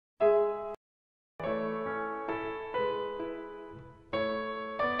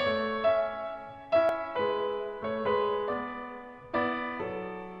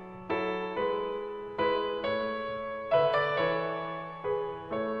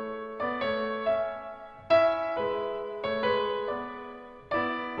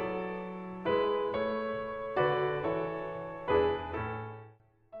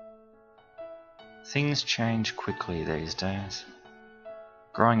Things change quickly these days.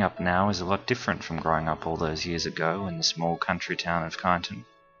 Growing up now is a lot different from growing up all those years ago in the small country town of Kyneton.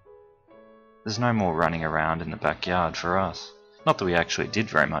 There's no more running around in the backyard for us. Not that we actually did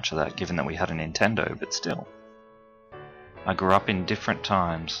very much of that given that we had a Nintendo, but still. I grew up in different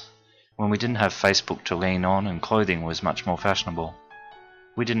times, when we didn't have Facebook to lean on and clothing was much more fashionable.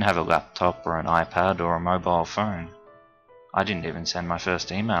 We didn't have a laptop or an iPad or a mobile phone. I didn't even send my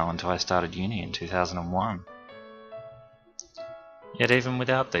first email until I started uni in 2001. Yet even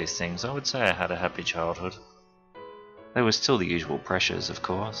without these things, I would say I had a happy childhood. There were still the usual pressures, of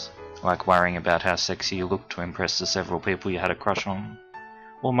course, like worrying about how sexy you looked to impress the several people you had a crush on,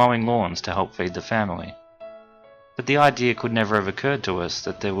 or mowing lawns to help feed the family. But the idea could never have occurred to us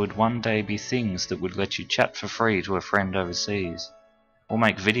that there would one day be things that would let you chat for free to a friend overseas, or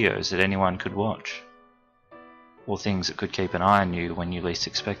make videos that anyone could watch, or things that could keep an eye on you when you least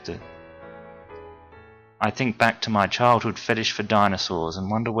expect it. I think back to my childhood fetish for dinosaurs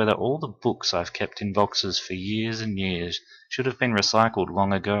and wonder whether all the books I've kept in boxes for years and years should have been recycled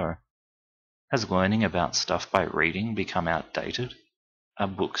long ago. Has learning about stuff by reading become outdated? Are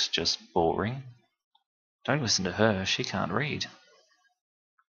books just boring? Don't listen to her, she can't read.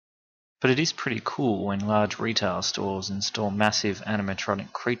 But it is pretty cool when large retail stores install massive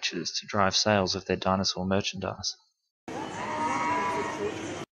animatronic creatures to drive sales of their dinosaur merchandise.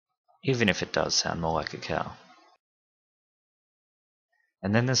 Even if it does sound more like a cow.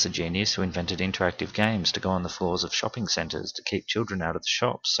 And then there's the genius who invented interactive games to go on the floors of shopping centres to keep children out of the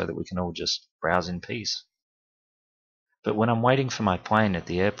shops so that we can all just browse in peace. But when I'm waiting for my plane at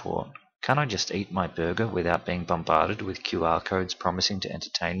the airport, can't I just eat my burger without being bombarded with QR codes promising to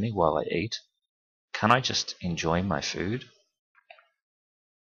entertain me while I eat? Can't I just enjoy my food?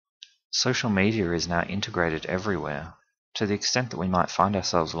 Social media is now integrated everywhere, to the extent that we might find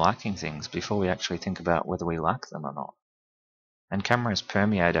ourselves liking things before we actually think about whether we like them or not. And cameras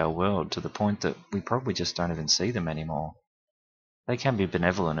permeate our world to the point that we probably just don't even see them anymore. They can be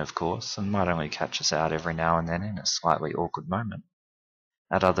benevolent, of course, and might only catch us out every now and then in a slightly awkward moment.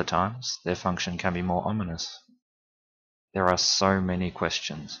 At other times, their function can be more ominous. There are so many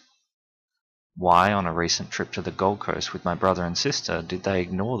questions. Why, on a recent trip to the Gold Coast with my brother and sister, did they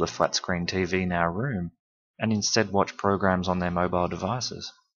ignore the flat-screen TV in our room and instead watch programs on their mobile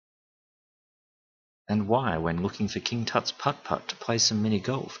devices? And why, when looking for King Tut's putt-putt to play some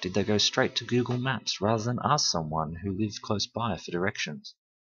mini-golf, did they go straight to Google Maps rather than ask someone who lived close by for directions?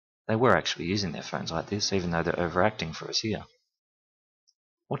 They were actually using their phones like this, even though they're overacting for us here.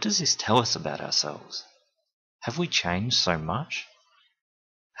 What does this tell us about ourselves? Have we changed so much?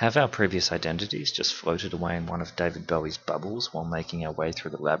 Have our previous identities just floated away in one of David Bowie's bubbles while making our way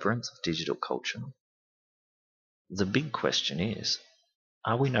through the labyrinth of digital culture? The big question is,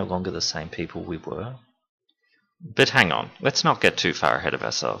 are we no longer the same people we were? But hang on, let's not get too far ahead of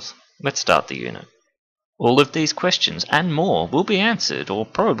ourselves. Let's start the unit. All of these questions and more will be answered, or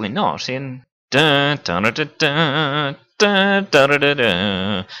probably not, in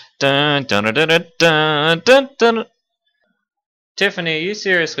Tiffany, are you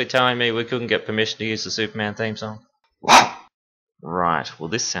seriously telling me we couldn't get permission to use the Superman theme song? Right, well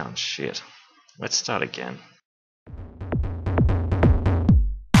this sounds shit. Let's start again.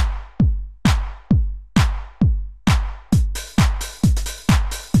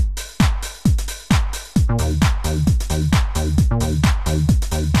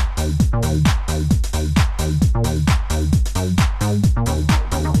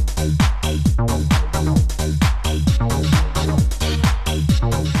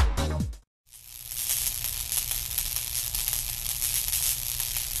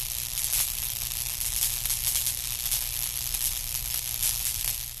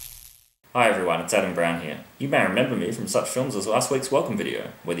 Hi everyone, it's Adam Brown here. You may remember me from such films as last week's welcome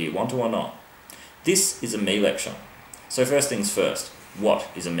video, whether you want to or not. This is a meLecture. So first things first, what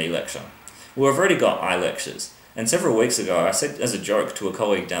is a meLecture? Well, I've already got iLectures, and several weeks ago I said as a joke to a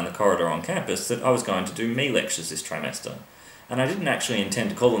colleague down the corridor on campus that I was going to do meLectures this trimester. And I didn't actually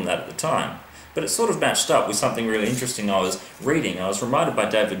intend to call them that at the time, but it sort of matched up with something really interesting I was reading. I was reminded by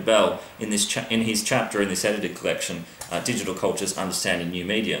David Bell in his chapter in this edited collection, Digital Cultures Understanding New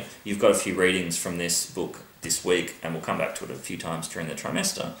Media. You've got a few readings from this book this week, and we'll come back to it a few times during the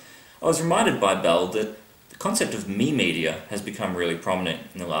trimester. I was reminded by Bell that the concept of media has become really prominent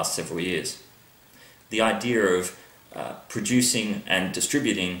in the last several years. The idea of producing and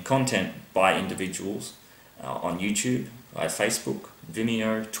distributing content by individuals on YouTube, by Facebook,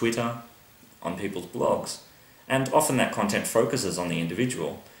 Vimeo, Twitter, on people's blogs, and often that content focuses on the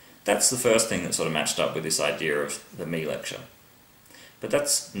individual. That's the first thing that sort of matched up with this idea of the meLecture. But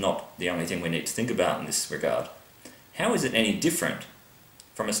that's not the only thing we need to think about in this regard. How is it any different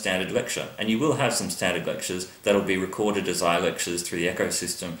from a standard lecture? And you will have some standard lectures that will be recorded as iLectures through the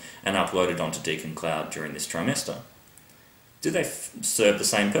ecosystem and uploaded onto Deacon Cloud during this trimester. Do they serve the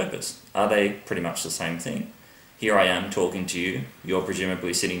same purpose? Are they pretty much the same thing? Here I am talking to you, you're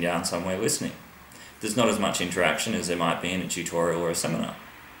presumably sitting down somewhere listening. There's not as much interaction as there might be in a tutorial or a seminar.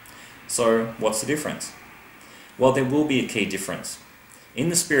 So what's the difference? Well, there will be a key difference. In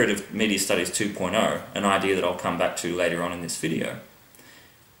the spirit of Media Studies 2.0, an idea that I'll come back to later on in this video,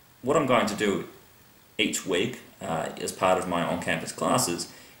 what I'm going to do each week as part of my on-campus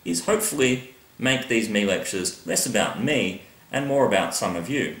classes is hopefully make these meLectures less about me and more about some of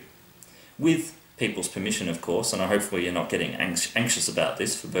you. With people's permission, of course, and hopefully you're not getting anxious about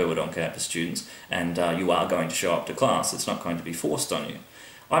this for Burwood on-campus students, and you are going to show up to class. It's not going to be forced on you.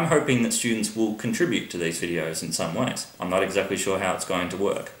 I'm hoping that students will contribute to these videos in some ways. I'm not exactly sure how it's going to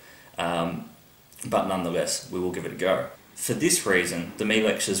work, but nonetheless, we will give it a go. For this reason, the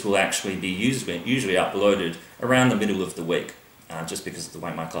meLectures will actually be usually uploaded around the middle of the week, just because of the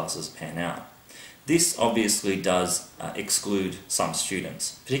way my classes pan out. This obviously does exclude some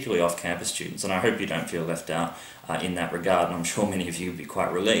students, particularly off-campus students, and I hope you don't feel left out in that regard, and I'm sure many of you will be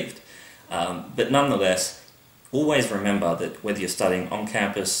quite relieved. But nonetheless, always remember that whether you're studying on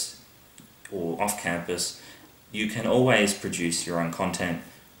campus or off campus, you can always produce your own content.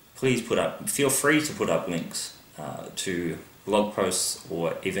 Please feel free to put up links to blog posts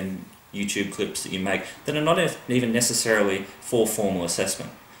or even YouTube clips that you make that are not even necessarily for formal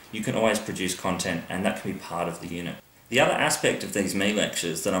assessment. You can always produce content, and that can be part of the unit. The other aspect of these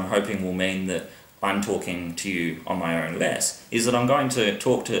meLectures that I'm hoping will mean that I'm talking to you on my own less is that I'm going to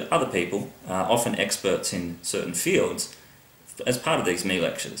talk to other people, often experts in certain fields, as part of these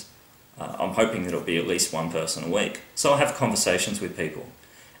meLectures. I'm hoping that it'll be at least one person a week. So I'll have conversations with people.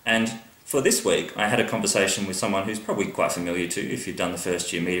 And for this week, I had a conversation with someone who's probably quite familiar to you if you've done the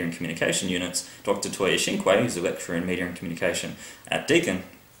first year Media and Communication units, Dr. Toya Shinkwe, who's a lecturer in Media and Communication at Deakin.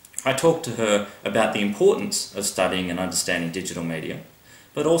 I talked to her about the importance of studying and understanding digital media,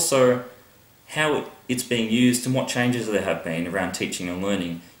 but also how it's being used and what changes there have been around teaching and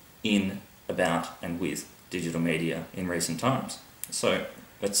learning in, about and with digital media in recent times. So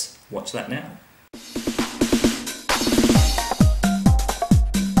let's watch that now.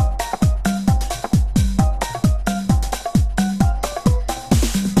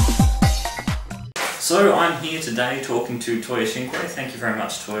 So I'm here today talking to Toya Shinkwe. Thank you very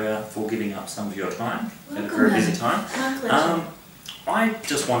much, Toya, for giving up some of your time at a very busy time. My pleasure. I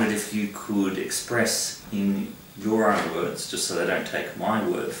just wondered if you could express in your own words, just so they don't take my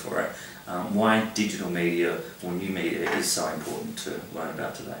word for it, why digital media or new media is so important to learn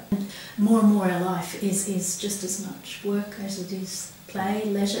about today. More and more our life is just as much work as it is play,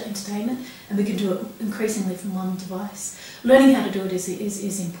 leisure, entertainment, and we can do it increasingly from one device. Learning how to do it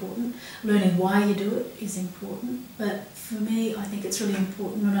is important. Learning why you do it is important. But for me, I think it's really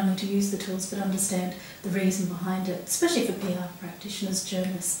important not only to use the tools, but understand the reason behind it, especially for PR practitioners,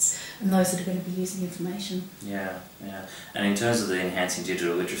 journalists, and those that are going to be using information. Yeah. And in terms of the enhancing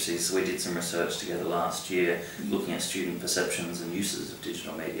digital literacy, so we did some research together last year looking at student perceptions and uses of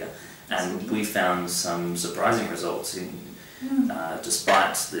digital media, and we found some surprising results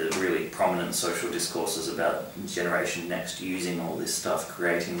despite the really prominent social discourses about Generation Next using all this stuff,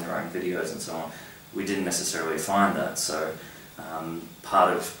 creating their own videos and so on. We didn't necessarily find that, so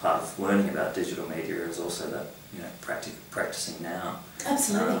part of learning about digital media is also that, practicing now.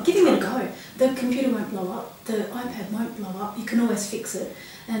 Absolutely, giving it a go. The computer won't blow up, the iPad won't blow up, you can always fix it,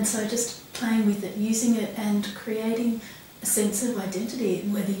 and so just playing with it, using it and creating a sense of identity,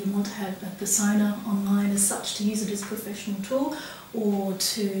 whether you want to have a persona online as such to use it as a professional tool, or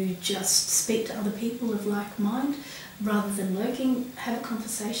to just speak to other people of like mind, rather than lurking, have a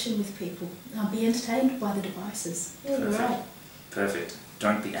conversation with people. Be entertained by the devices. Yeah, you're right. Perfect.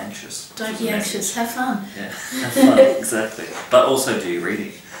 Don't be anxious. Don't be anxious, have fun. Yeah, have fun, exactly. But also do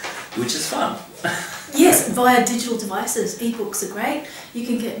reading, which is fun. Yes, via digital devices. E-books are great. You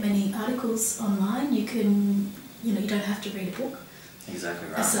can get many articles online. You can, you don't have to read a book. Exactly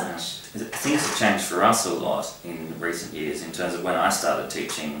right. As such. Yeah. Things have changed for us a lot in recent years in terms of when I started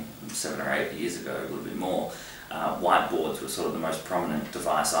teaching 7 or 8 years ago, a little bit more. Whiteboards were sort of the most prominent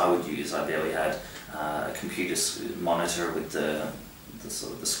device I would use. I barely had a computer monitor with the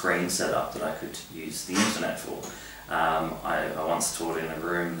sort of the screen set up that I could use the internet for. I once taught in a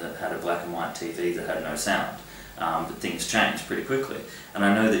room that had a black and white TV that had no sound. But things changed pretty quickly. And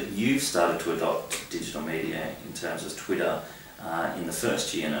I know that you've started to adopt digital media in terms of Twitter in the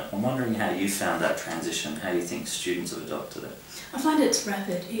first unit. I'm wondering how you found that transition, how you think students have adopted it. I find it's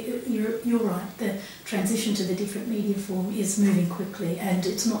rapid. You're right, the transition to the different media form is moving quickly, and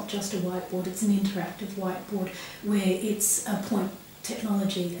it's not just a whiteboard, it's an interactive whiteboard where it's a point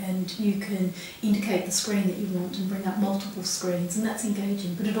technology and you can indicate the screen that you want and bring up multiple screens, and that's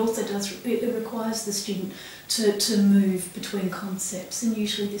engaging, but it also it requires the student to move between concepts, and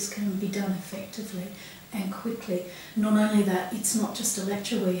usually this can be done effectively and quickly. Not only that, it's not just a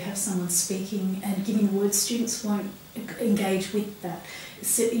lecture where you have someone speaking and giving the words. Students won't engage with that.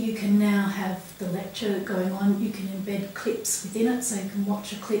 So you can now have the lecture going on, you can embed clips within it, so you can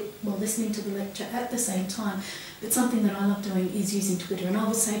watch a clip while listening to the lecture at the same time. But something that I love doing is using Twitter, and I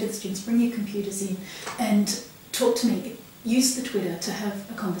will say to the students, bring your computers in and talk to me. Use the Twitter to have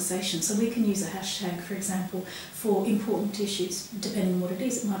a conversation. So we can use a hashtag, for example, for important issues, depending on what it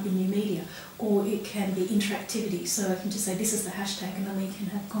is. It might be new media, or it can be interactivity. So I can just say, this is the hashtag, and then we can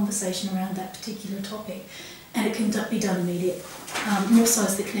have a conversation around that particular topic. And it can be done immediately. More so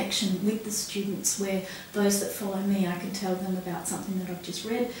is the connection with the students, where those that follow me, I can tell them about something that I've just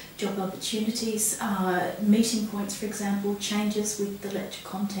read, job opportunities, meeting points, for example, changes with the lecture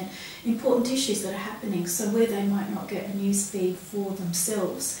content, important issues that are happening. So where they might not get a news feed for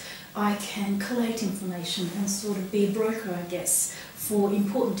themselves, I can collate information and sort of be a broker, I guess, for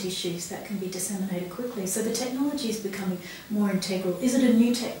important issues that can be disseminated quickly. So the technology is becoming more integral. Is it a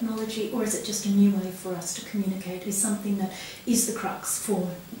new technology, or is it just a new way for us to communicate? Is something that is the crux for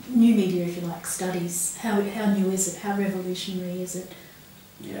new media, if you like, studies? How new is it? How revolutionary is it?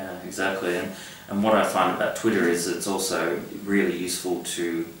 Yeah, exactly. And what I find about Twitter is it's also really useful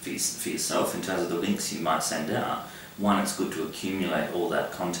for yourself in terms of the links you might send out. One, it's good to accumulate all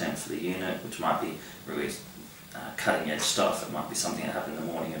that content for the unit, which might be really cutting edge stuff. It might be something that happened in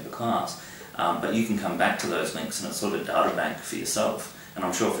the morning of the class. But you can come back to those links, and it's sort of a data bank for yourself. And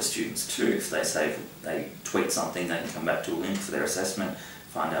I'm sure for students too, if they tweet something, they can come back to a link for their assessment,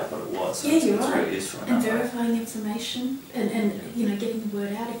 find out what it was. So yeah, it's you're right. really useful. And verifying information, and you know, getting the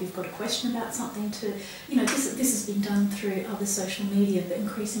word out if you've got a question about something. To this has been done through other social media, but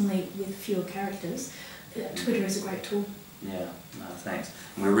increasingly with fewer characters. Twitter is a great tool. Yeah, no, thanks.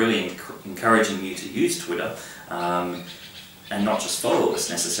 And we're really encouraging you to use Twitter, and not just follow us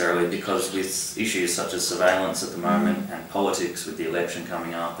necessarily, because with issues such as surveillance at the moment and politics with the election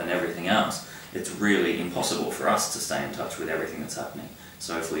coming up and everything else, it's really impossible for us to stay in touch with everything that's happening.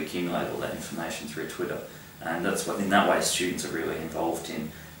 So if we accumulate all that information through Twitter, and that's what, in that way, students are really involved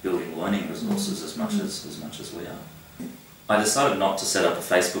in building learning resources as much as we are. I decided not to set up a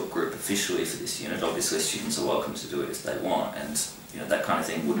Facebook group officially for this unit. Obviously students are welcome to do it if they want, and that kind of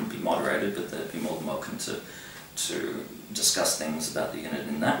thing wouldn't be moderated, but they'd be more than welcome to discuss things about the unit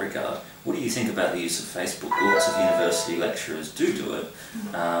in that regard. What do you think about the use of Facebook? Lots of university lecturers do it.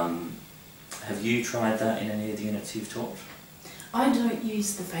 Have you tried that in any of the units you've taught? I don't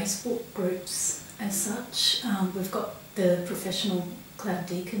use the Facebook groups as such. We've got the professional Cloud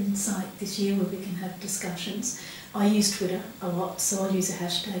Deacon site this year where we can have discussions. I use Twitter a lot, so I'll use a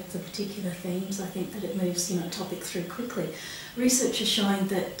hashtag for particular themes. I think that it moves a topic through quickly. Research is showing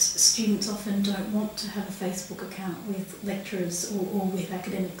that students often don't want to have a Facebook account with lecturers or with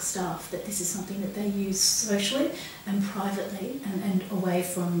academic staff, that this is something that they use socially and privately and away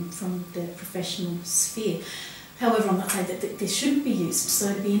from the professional sphere. However, I'm not saying that this shouldn't be used, so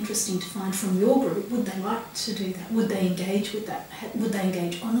it'd be interesting to find from your group, would they like to do that? Would they engage with that? Would they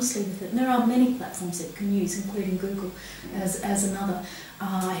engage honestly with it? And there are many platforms that you can use, including Google as another.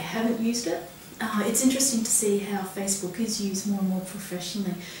 I haven't used it. It's interesting to see how Facebook is used more and more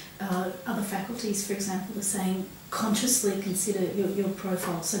professionally. Other faculties, for example, are saying consciously consider your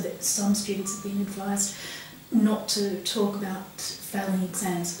profile, so that some students have been advised not to talk about failing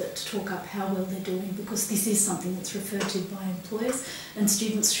exams, but to talk up how well they're doing, because this is something that's referred to by employers, and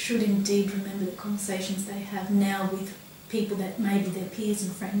students should indeed remember the conversations they have now with people that maybe their peers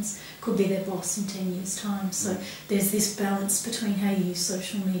and friends could be their boss in 10 years' time. So there's this balance between how you use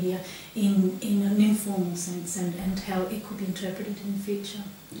social media in an informal sense and how it could be interpreted in the future.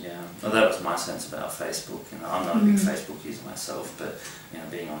 Yeah, well, that was my sense about Facebook. I'm not a big Facebook user myself, but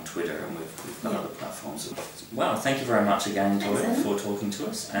being on Twitter, and we've got other platforms. Well, thank you very much again, Toya, for talking to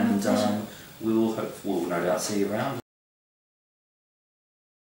us, and we'll no doubt see you around